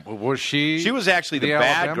Home. Was she? She was actually the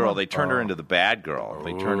bad Alabama? girl. They turned her into the bad girl.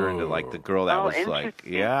 They turned her into like the girl that was like,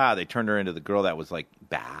 interesting. they turned her into the girl that was like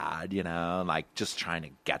bad, you know, like just trying to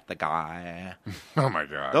get the guy. Oh my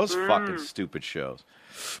God. Those fucking stupid shows.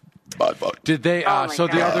 Did they? Oh, my So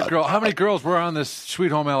the God. other girl. How many girls were on this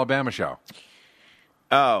Sweet Home Alabama show?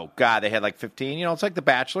 Oh God, they had like 15. You know, it's like The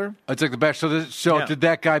Bachelor. It's like the best. So Yeah. did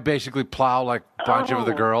that guy basically plow like a bunch of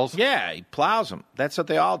the girls? Yeah, he plows them. That's what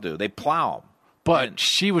they all do. They plow them. But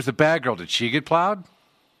she was the bad girl. Did she get plowed?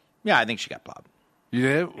 Yeah, I think she got plowed. You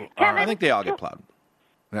did? I think they all get plowed.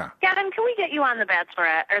 Yeah. Kevin, can we get you on The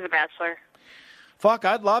Bachelorette or The Bachelor? Fuck,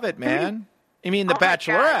 I'd love it, man. You mean The Oh, my God.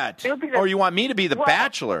 Bachelorette? It'll be the- Or you want me to be the Well-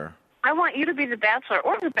 Bachelor? I want you to be The Bachelor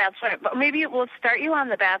or The Bachelorette, but maybe we'll start you on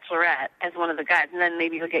The Bachelorette as one of the guys, and then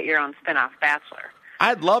maybe you'll get your own spin-off Bachelor.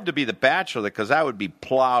 I'd love to be the Bachelor because I would be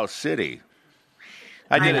Plow City.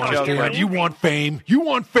 I did a joke. where- You want fame? You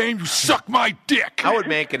want fame? You suck my dick. I would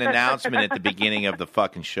make an announcement at the beginning of the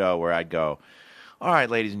fucking show where I'd go, all right,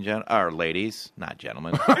 ladies and gentlemen, or ladies, not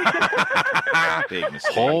gentlemen. Big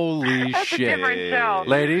mistake. Holy That's a different shit. show.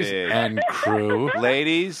 Ladies Big. and crew.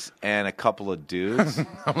 Ladies and a couple of dudes.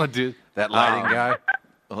 I'm going to do that lighting guy.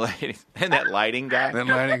 Ladies and that lighting guy. That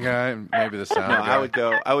lighting guy. Maybe the sound No,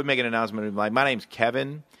 guy. I would make an announcement like, my name's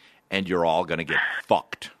Kevin, and you're all going to get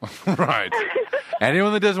fucked. Right.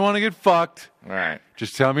 Anyone that doesn't want to get fucked, All right.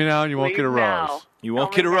 just tell me now and you won't get a Please rose. no. You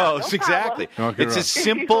won't Oh get a my God, rose. no Exactly. You won't get a It's rose. as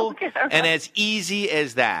simple won't get a rose. and as easy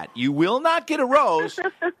as that. You will not get a rose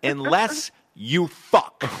unless you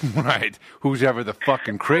fuck. Right. Who's ever the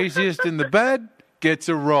fucking craziest in the bed gets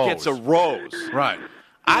a rose. Gets a rose. Right.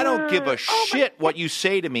 I don't give a shit what you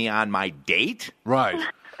say to me on my date Right.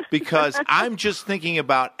 because I'm just thinking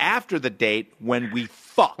about after the date when we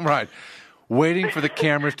fuck. Right. Waiting for the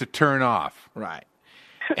cameras to turn off. Right.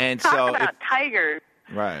 And Talk so, about tigers.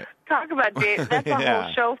 right. Talk about dates. That's a Yeah.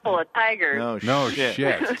 whole show full of tigers. No shit.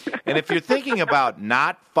 shit. And if you're thinking about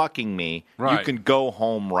not fucking me, you Right. can go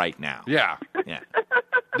home right now. Yeah. Yeah.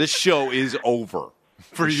 This show is over.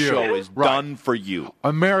 For the you. show is Right. done for you.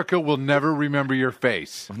 America will never remember your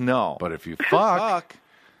face. No. But if you fuck,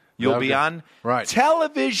 you'll Okay. be on Right.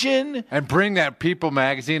 television. and bring that People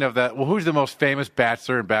magazine of that. Well, who's the most famous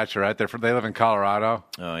bachelor and bachelorette? They live in Colorado.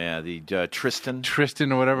 Oh, yeah. The Tristan.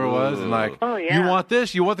 Tristan or whatever it was. And like, Oh, yeah. you want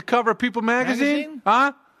this? You want the cover of People magazine? Magazine?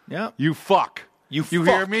 Huh? Yeah. You fuck. You hear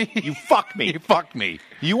fuck. me? You fuck me. You fuck me.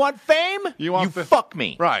 You want fame? You want fa- fuck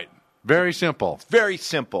me. Right. Very simple. Very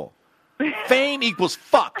simple. Fame equals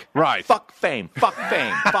fuck. Right. Fuck fame. Fuck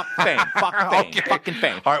fame. Fuck fame. Fuck fame. Okay. Fucking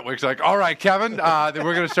fame. Hartwig's like, all right, Kevin,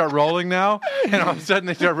 we're going to start rolling now. And all of a sudden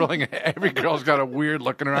they start rolling. Every girl's got a weird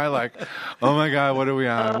look in her eye like, oh, my God, what are we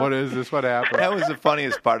on? What is this? What happened? That was the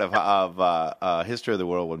funniest part of History of the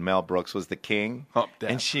World when Mel Brooks was the king, Hump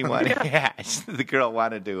dad. and she wanted, the girl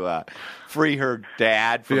wanted to free her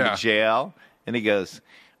dad from the Yeah. jail, and he goes,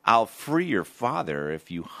 "I'll free your father if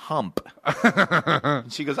you hump."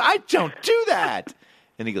 And she goes, "I don't do that."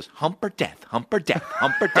 And he goes, "Hump or death, hump or death,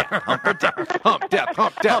 hump or death, hump or death, Hump, death,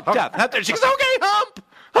 hump, death, hump, death, hump death." She goes, "Okay, hump,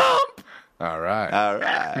 hump." All right. All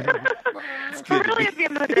right. But really, at the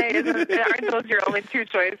end of the day, aren't those your only two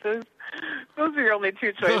choices? Those are your only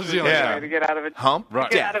two Those are choices the only- Yeah. to get out of it. Hump, Right.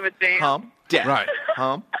 Get death, out of a date. hump, death, Right.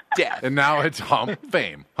 hump, death. And now it's hump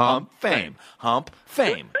fame. Hump fame. Hump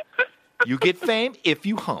fame. You get fame if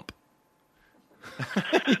you hump.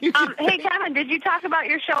 Hey, Kevin, did you talk about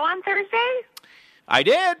your show on Thursday? I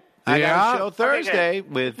did. I got Yeah? a show Thursday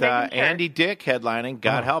with Making sure. Andy Dick headlining.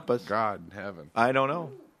 God help us. God in heaven. I don't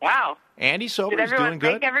know. Wow. Andy Sober Did is doing everyone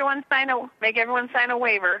good. make everyone sign a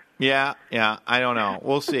waiver? Yeah. I don't know.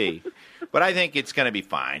 We'll see. But I think it's going to be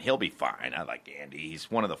fine. He'll be fine. I like Andy. He's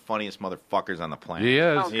one of the funniest motherfuckers on the planet. He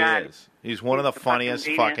is. Oh, He God. is. He's one of the He's a fucking funniest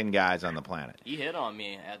genius. fucking guys on the planet. He hit on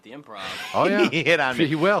me at the Improv. Oh, yeah. He hit on me.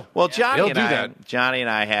 He will. Well, Johnny He'll and do I, that. Johnny and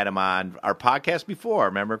I had him on our podcast before.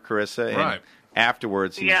 Remember, Carissa? And Right.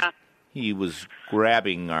 afterwards, Yeah. he was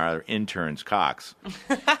grabbing our interns' cocks.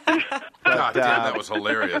 God damn, that was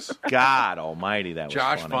hilarious. God Almighty, that was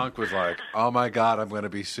Josh funny. Funk was like, oh, my God, I'm going to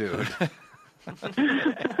be sued.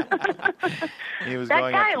 He was That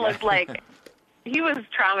going guy up to- looked like he was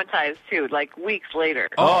traumatized too. Like weeks later.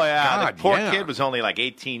 Oh yeah, God, the poor yeah. kid was only like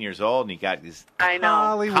 18 years old, and he got this I know.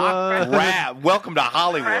 Hollywood. grab. Welcome to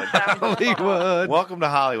Hollywood. Hollywood. Welcome to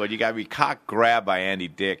Hollywood. You got to be cock grabbed by Andy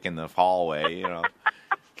Dick in the hallway. You know.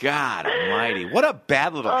 God Almighty, what a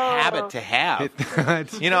bad little habit to have.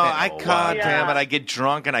 You know, I Oh, God wow. damn it, I get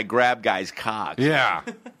drunk and I grab guys' cocks. Yeah.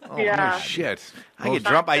 Yeah. Oh, shit. I get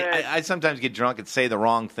drunk. I sometimes get drunk and say the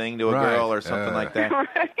wrong thing to a Right. girl or something like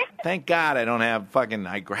that. Thank God I don't have fucking.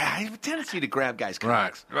 I have a tendency to grab guys'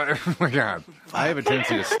 cocks. Right. Oh, my God. I have a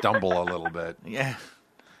tendency to stumble a little bit. Yeah.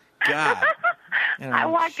 God. You know, I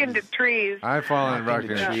walk into trees. I fall in rock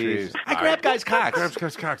into trees. I grab guys' cocks. Grab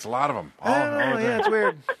guys' cocks. A lot of them. I don't know. Yeah, it's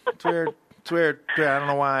weird. It's weird. It's weird. I don't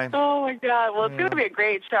know why. Oh my God! Well, it's going to be a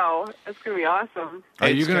great show. It's going to be awesome. Are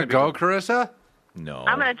you It's going to gonna go, Carissa? No.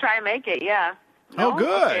 I'm going to try and make it. Yeah. Oh, No?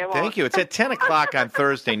 good. Okay, well, Thank you. It's at 10 o'clock on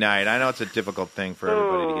Thursday night. I know it's a difficult thing for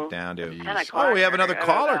everybody to get down to. 10 o'clock. Oh, we have another I don't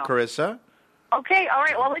caller, know. Carissa. Okay. All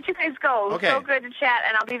right. Well, I'll let you guys go. It was Okay. so good to chat,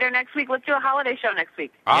 and I'll be there next week. Let's do a holiday show next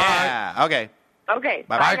week. Yeah. Okay. Okay.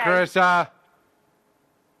 Bye, guys. Carissa.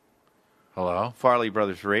 Hello? Farley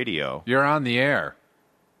Brothers Radio. You're on the air.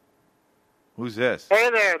 Who's this? Hey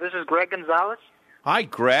there, this is Greg Gonzalez. Hi,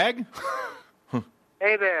 Greg.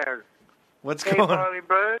 Hey there. What's Hey, going on? Farley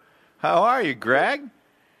Bird. How are you, Greg?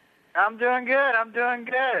 I'm doing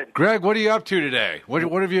good. Greg, what are you up to today? What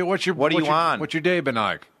have you? What's What are you on? What's your day been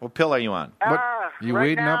like? What pill are you on? You right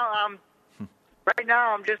waiting now, up? Right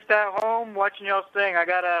now, I'm just at home watching y'all's thing. I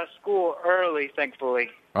got out of school early, thankfully,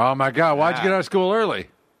 Oh my God! Why'd you get out of school early?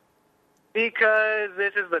 because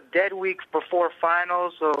this is the dead weeks before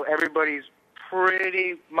finals, so everybody's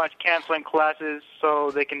pretty much canceling classes so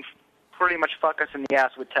they can pretty much fuck us in the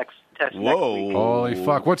ass with tests next week. Whoa. Holy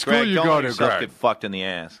fuck! What school Greg, you don't go let to, yourself Greg? get fucked in the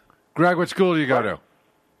ass. Greg, what school do you go to?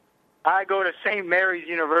 I go to St. Mary's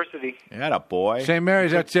University. That a boy. St.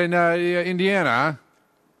 Mary's. That's in Indiana,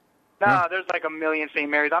 huh? No, there's like a million St.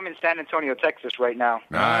 Mary's. I'm in San Antonio, Texas right now.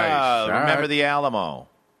 Nice. All Remember right. the Alamo.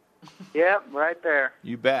 Yep, right there.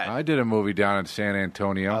 You bet. I did a movie down in San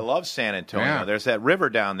Antonio. I love San Antonio. Yeah. There's that river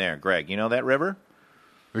down there, Greg. You know that river?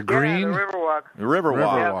 The Green. Yeah, the Riverwalk. The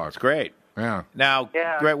Riverwalk. Riverwalk. It's great. Yeah. Now,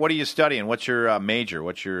 Yeah. Greg, what are you studying? What's your major?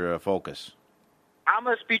 What's your focus? I'm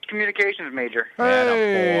a speech communications major. Hey,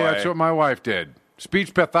 Attaboy. that's what my wife did.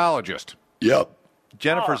 Speech pathologist. Yep.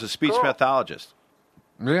 Jennifer's Oh, a speech cool. pathologist.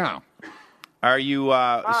 Yeah. Are you?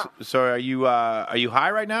 So are you? Are you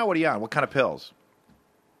high right now? What are you on? What kind of pills?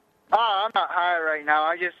 Oh, I'm not high right now.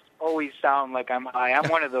 I just always sound like I'm high. I'm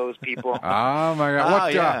one of those people. Oh my God! Oh,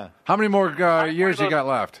 What? yeah. How many more years one you of got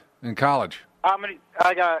left in college?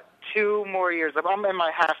 I got 2 more years. I'm in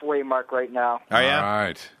my halfway mark right now. Are you? All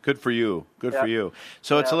right. Good for you. Good Yeah. for you.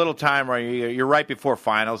 So it's a Yeah. little time where you're right before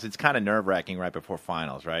finals. It's kind of nerve wracking right before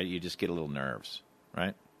finals, right? You just get a little nerves,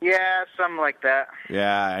 right? Yeah, something like that.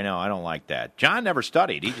 Yeah, I know. I don't like that. John never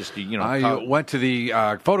studied. He just, I went to the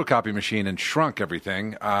photocopy machine and shrunk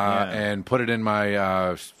everything and put it in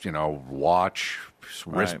my, watch,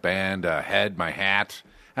 wristband, head, my hat,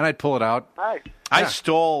 and I'd pull it out. Nice. I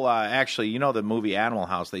stole, actually, you know the movie Animal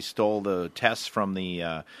House? They stole the tests from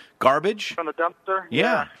the garbage. From the dumpster?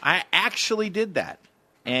 Yeah, I actually did that.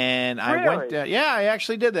 And I Really? went, I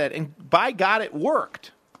actually did that. And by God, it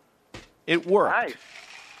worked. It worked. Nice.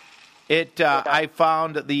 I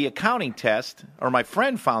found the accounting test, or my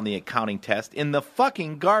friend found the accounting test in the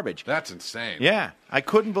fucking garbage. That's insane. Yeah, I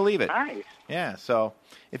couldn't believe it. Nice. Yeah, so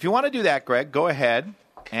if you want to do that, Greg, go ahead.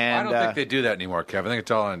 And I don't think they do that anymore, Kevin. I think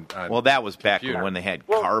it's all on. well, that was back computer. when they had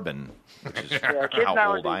Well- carbon, which is Yeah, kids how old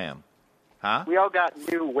nowadays- I am. Huh? We all got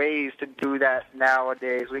new ways to do that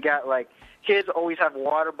nowadays. We got, like, kids always have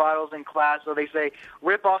water bottles in class, so they say,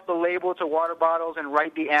 rip off the label to water bottles and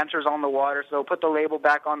write the answers on the water. So put the label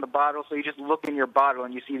back on the bottle, so you just look in your bottle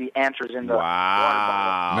and you see the answers in the water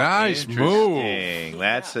bottle. Wow. Nice Interesting.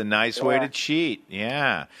 That's a nice way to cheat.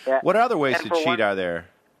 Yeah. Yeah. What other ways And to for cheat one- are there?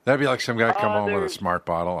 That'd be like some guy come home with a there's- smart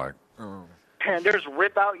bottle. Like, And there's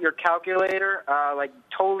rip out your calculator, like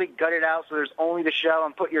totally gut it out so there's only the shell,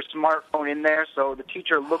 and put your smartphone in there so the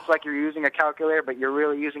teacher looks like you're using a calculator, but you're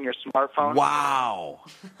really using your smartphone. Wow.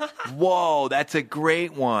 Whoa, that's a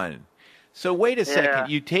great one. So wait a second. Yeah.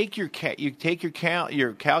 You take your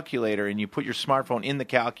your calculator and you put your smartphone in the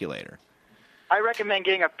calculator. I recommend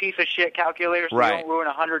getting a piece of shit calculator so Right. you don't ruin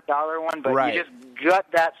a $100 one, but Right. you just gut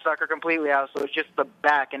that sucker completely out so it's just the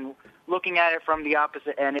back, and looking at it from the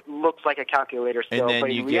opposite end, it looks like a calculator still. And then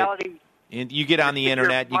but you in get- reality, And you get on the Just stick your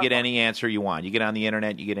internet, you get smartphone. any answer you want. You get on the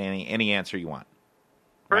internet, you get any answer you want.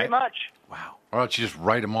 pretty right? much. Wow. why don't you just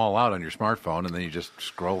write them all out on your smartphone and then you just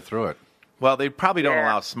scroll through it? Well, they probably don't Yeah.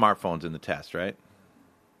 allow smartphones in the test, right?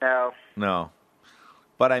 No. No.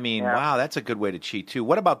 But I mean, Yeah. wow, that's a good way to cheat too.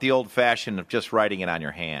 What about the old fashioned of just writing it on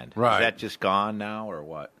your hand? Right. Is that just gone now or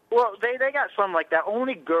what? Well, they got something like that.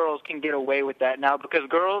 Only girls can get away with that now because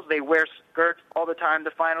girls, they wear skirts all the time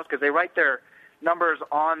to finals because they write their numbers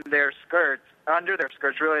on their skirts, under their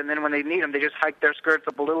skirts, really, and then when they need them, they just hike their skirts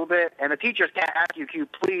up a little bit, and the teachers can't ask you, can you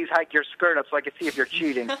please hike your skirt up so I can see if you're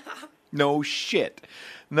cheating? No shit.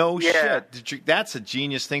 No Yeah. shit. That's a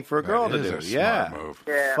genius thing for a girl That to is do. a Yeah. smart move.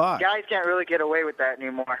 Yeah, Fuck. guys can't really get away with that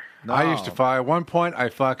anymore. No. I used to fight. At one point, I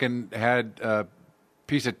fucking had a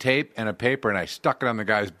piece of tape and a paper, and I stuck it on the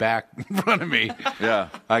guy's back in front of me. Yeah.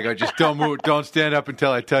 I go, just don't move. Don't stand up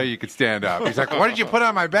until I tell you can stand up. He's like, what did you put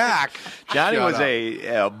on my back? Johnny Shut was up.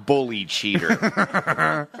 a bully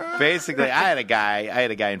cheater. Basically, I had a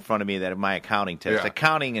guy in front of me that in my accounting test, Yeah.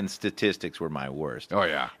 accounting and statistics were my worst. Oh,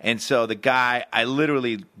 yeah. And so the guy, I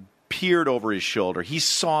literally peered over his shoulder. He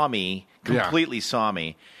saw me, completely saw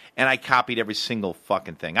me, and I copied every single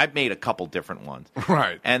fucking thing. I made a couple different ones.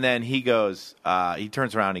 Right. And then he goes, he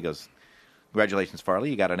turns around and he goes, congratulations, Farley,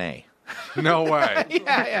 you got an A. No way.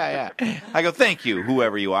 Yeah. I go, thank you,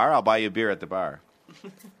 whoever you are. I'll buy you a beer at the bar.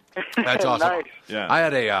 That's awesome. Nice. Yeah. I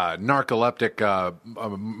had a narcoleptic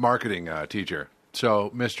marketing teacher.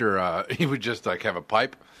 So he would just like have a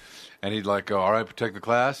pipe, and he'd like go, all right, protect the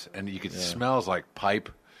class, and you could smells like pipe,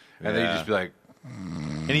 and then he'd Yeah. just be like,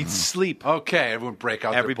 And he'd sleep. okay, everyone break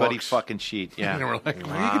out Everybody their books. fucking cheat. Yeah. And we're like,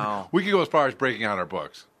 Wow. we could go as far as breaking out our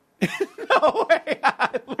books. No way.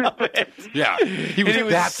 I love it. Yeah, he was, And he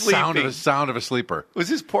was that sleeping. sound of a sleeper. Was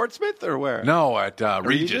this Portsmouth or where? No, at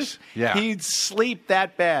Regis. Yeah, He'd sleep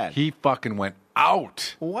that bad. he fucking went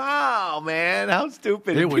out. Wow, man. How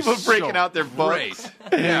stupid. It was People breaking so out their books.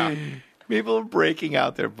 great. Yeah. People are breaking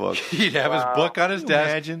out their books. He'd have his book on his Can you desk,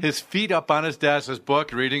 imagine? his feet up on his desk, his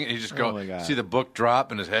book, reading, and he'd just Oh, my go, God. see the book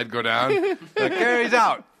drop and his head go down. Like, there he's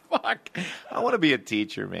out. Fuck. I want to be a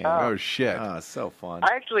teacher, man. Oh, shit. Oh, it's so fun.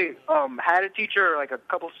 I actually had a teacher like a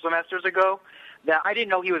couple semesters ago that I didn't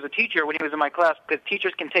know he was a teacher when he was in my class because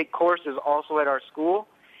teachers can take courses also at our school.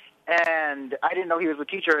 And I didn't know he was a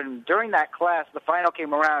teacher. And during that class, the final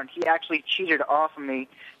came around. He actually cheated off of me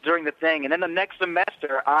during the thing. And then the next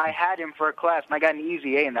semester, I had him for a class, and I got an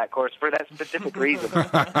easy A in that course for that specific reason.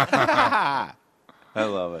 I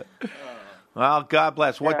love it. Well, God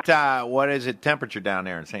bless. What is it temperature down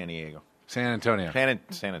there in San Diego? San Antonio.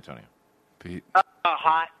 San Antonio. Pete.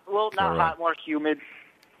 Hot. Well, not Correct. hot, more humid.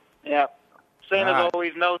 Yeah. Same All as right.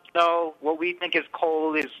 always, no snow. What we think is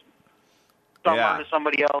cold is someone Yeah. to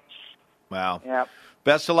somebody else. Well, Yeah.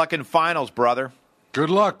 best of luck in finals, brother. Good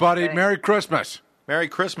luck, buddy. Thanks. Merry Christmas. Merry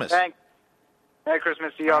Christmas. Thanks. Merry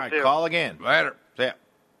Christmas to All y'all, right, too. call again. Later. See ya.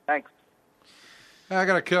 Thanks. I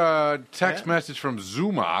got a text Yeah. message from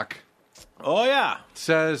Zumach. Oh, yeah.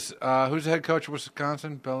 Says, who's the head coach of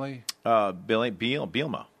Wisconsin? Billy? Billy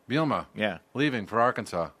Bielma. Bielma. Yeah. Leaving for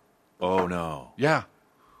Arkansas. Oh, no. Yeah.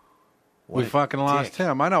 What we a fucking lost dick.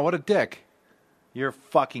 him. I know. What a dick. You're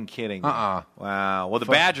fucking kidding me. Uh-uh. Wow. Well, the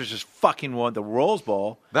Fuck. Badgers just fucking won the Rose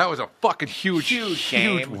Bowl. That was a fucking huge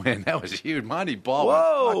game. win. That was huge. Monty Ball.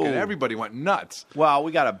 Whoa. Fucking everybody went nuts. Well,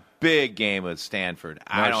 we got a big game with Stanford.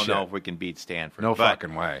 I don't know shit. if we can beat Stanford. No but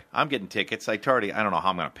fucking way. I'm getting tickets. I don't know how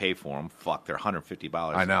I'm going to pay for them. Fuck, they're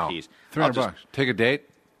 $150 I know. a piece. $300. Take a date.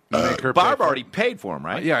 Make her pay Barb for it. already paid for them,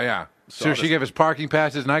 right? Yeah. So So she gave us parking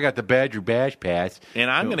passes, and I got the Badger Bash pass.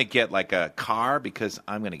 And I'm going to get like a car because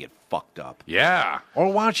I'm going to get fucked up. Yeah.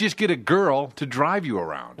 Or why don't you just get a girl to drive you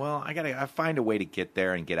around? Well, I find a way to get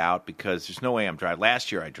there and get out because there's no way I'm driving.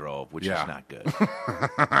 Last year I drove, which Yeah. is not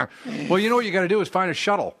good. Well, you know what you got to do is find a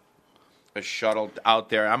shuttle. A shuttle out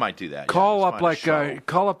there, I might do that. Call yeah, up just find a shuttle.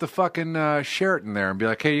 call up the fucking Sheraton there and be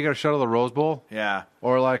like, hey, you got to shuttle the Rose Bowl? Yeah.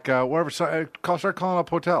 Or like wherever. Start calling up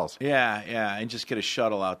hotels. Yeah, and just get a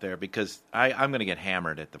shuttle out there because I'm going to get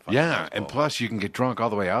hammered at the fucking Yeah, Rose and Bowl. plus you can get drunk all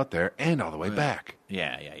the way out there and all the way back.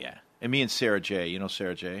 Yeah. And me and Sarah J, you know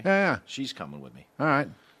Sarah J? Yeah. She's coming with me. All right.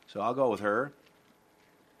 So I'll go with her.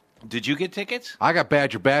 Did you get tickets? I got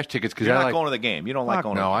Badger Bash tickets because You're I not like going to the game. You don't like Fuck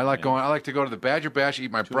going to no, the game. I like yeah. going. I like to go to the Badger Bash,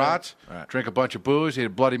 eat my brats, Right. drink a bunch of booze, eat a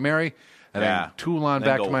Bloody Mary, and Yeah. then Toulon Then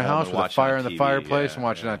back go to my home house and with a watch it fire on in the TV, fireplace yeah, and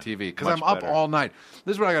watch it yeah. on TV. Because Much I'm up better. all night.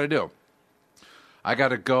 This is what I got to do. I got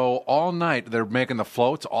to go all night. They're making the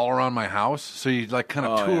floats all around my house, so you like kind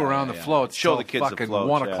of Oh, tour yeah, around yeah, the yeah. floats. Show till the kids the fucking floats,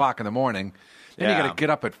 1 yeah. o'clock in the morning. Then you Yeah. got to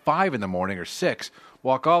get up at 5 in the morning or 6.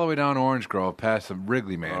 Walk all the way down Orange Grove past the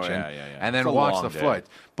Wrigley Mansion, yeah. and then It's a watch long the day. floats.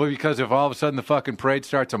 But because if all of a sudden the fucking parade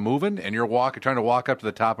starts a moving and you're trying to walk up to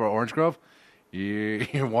the top of Orange Grove,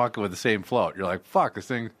 you're walking with the same float. You're like, fuck this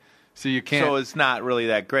thing. So you can't. So it's not really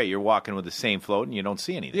that great. You're walking with the same float and you don't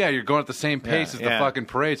see anything. yeah, you're going at the same pace as the yeah. fucking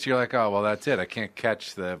parade. So you're like, oh well, that's it. I can't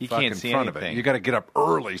catch the You fucking can't see front of it. anything. You got to get up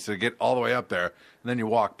early to get all the way up there, and then you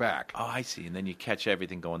walk back. Oh, I see. And then you catch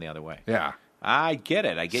everything going the other way. Yeah. I get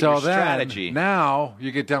it. I get So your then, strategy. now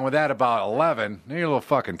you get done with that about 11. Now you're a little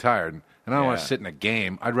fucking tired. and I don't want Yeah. to sit in a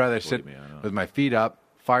game. I'd rather sit me, I know. with my feet up,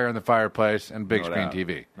 fire in the fireplace, and big No screen doubt.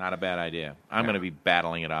 TV. Not a bad idea. I'm going to be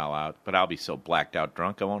battling it all out, but I'll be so blacked out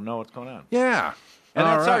drunk I won't know what's going on. Yeah. And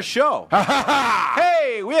All that's right. our show.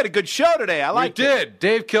 Hey, we had a good show today. I We liked it. did.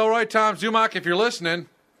 Dave Kilroy, Tom Zumach, if you're listening,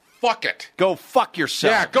 fuck it. Go fuck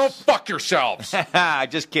yourself. Yeah, go fuck yourselves.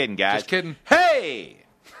 Just kidding, guys. Just kidding. Hey!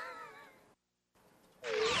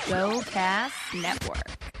 Go Cast Network.